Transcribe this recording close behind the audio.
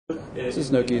This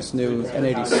is Nokia's new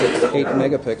N86 8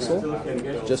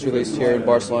 megapixel, just released here in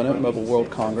Barcelona at Mobile World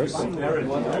Congress.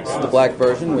 This is the black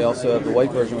version. We also have the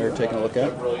white version we were taking a look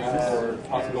at.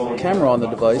 The camera on the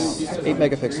device, 8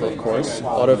 megapixel of course.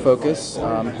 Autofocus,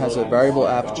 has a variable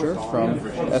aperture from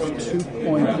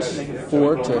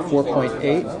f2.4 to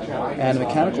 4.8, and a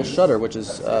mechanical shutter, which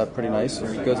is pretty nice.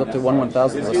 It goes up to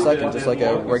 1/1000th of a second, just like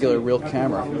a regular real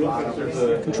camera.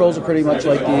 Controls are pretty much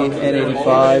like the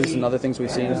N85s and other things we've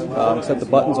seen, except the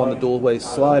buttons on the dual-way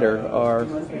slider are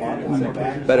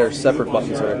better separate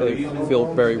buttons. They feel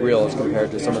very real as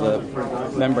compared to some of the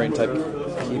membrane-type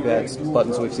keypads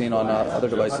buttons we've seen on other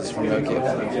devices from Nokia.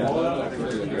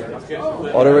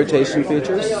 Auto-rotation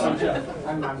features.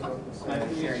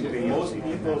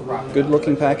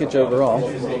 Good-looking package overall.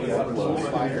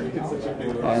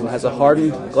 And has a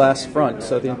hardened glass front,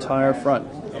 so the entire front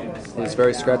is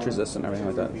very scratch resistant and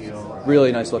everything like that.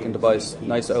 Really nice looking device,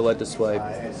 nice OLED display,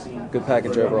 good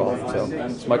package overall. So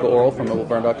it's Michael Orrell from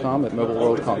MobileBurn.com at Mobile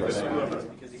World Congress.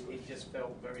 Because it just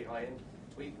felt very high end.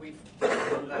 We've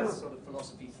put that sort of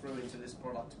philosophy through into this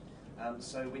product,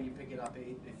 so when you pick it up,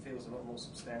 it feels a lot more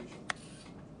substantial.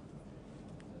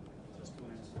 Just to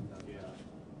mention that, the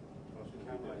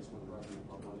camera is not working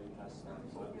properly. It has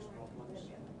focus problems,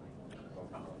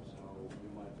 so you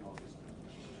might notice.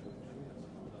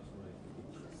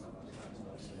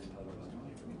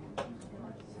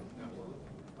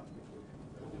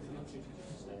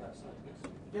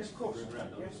 Yes, of course. Yes, of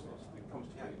course. It comes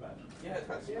to really bad. Yeah,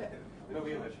 that's it. No,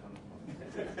 we have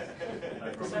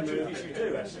essentially you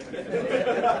do, actually.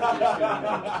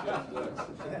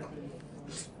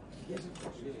 Yes, of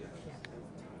course.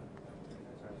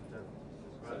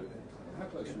 How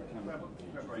close are the camera?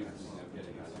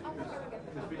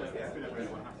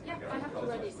 Yeah, I have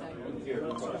already, so.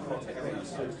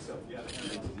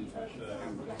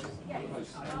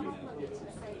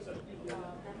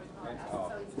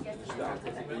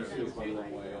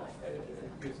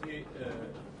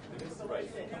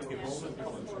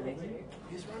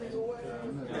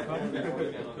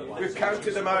 We've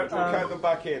counted them out, we'll count them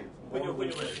back in. When you're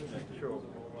ready, sure.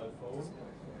 Mobile phone,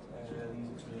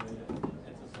 and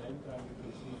at the same time you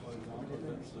can see, for example,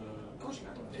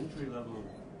 that entry level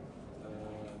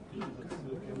digital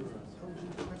still cameras.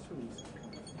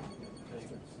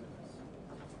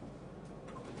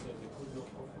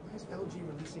 Why is LG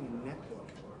releasing a netbook?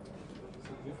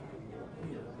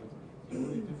 The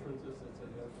only difference is that they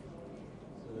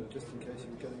have just in case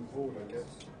you're getting bored, I guess.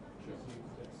 Sure.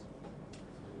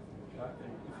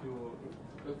 And if you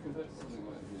compared to something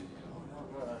like the, the kind of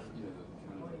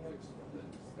fixed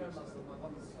lens, how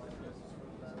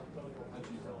do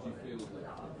you feel that the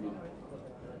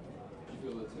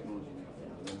technology now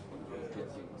from the lens point of view is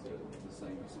getting to the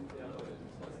same as something like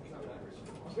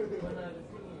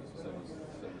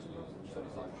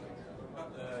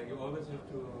you always have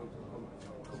to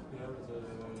compare the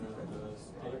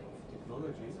state of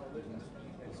technology.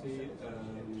 You see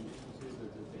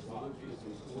that the technology is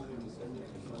improving, the sensor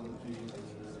technology,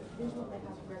 the technology,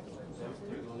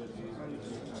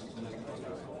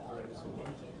 software, and so on.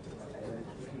 And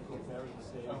if you compare the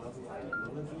same level of technology,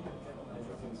 and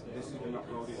you can say this is not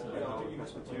really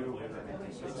material with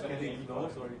anything. it's getting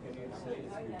close, or you can even say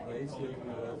it's replacing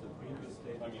the previous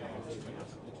state of technology as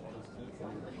digital still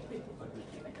camera.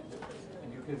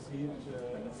 And you can see it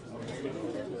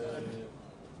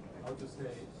how to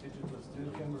say digital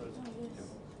still cameras.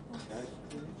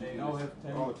 They now have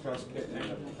 10 press kit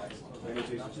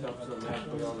images and stuff, so now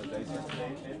put on the data.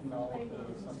 now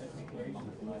some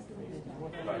applications like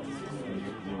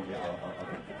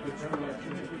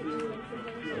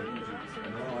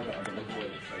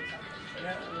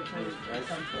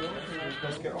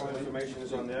Press kit, all the information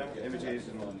is on there, images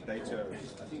and data. I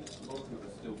think most people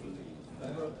still believe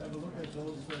have a look at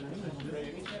those images.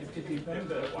 It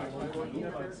depends on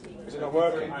Is it not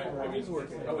working? Yeah, but I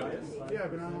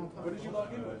don't know. What did you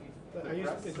log in with? I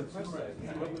used it's a password.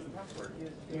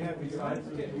 You have besides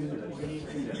the user.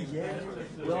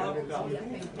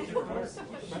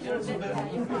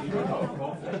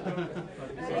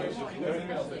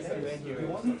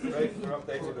 Right, we're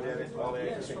updated with all the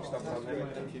 86 stuff on there.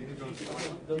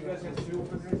 Do you guys have two?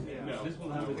 No. This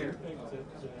will have an impact that.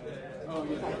 Oh,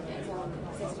 yeah.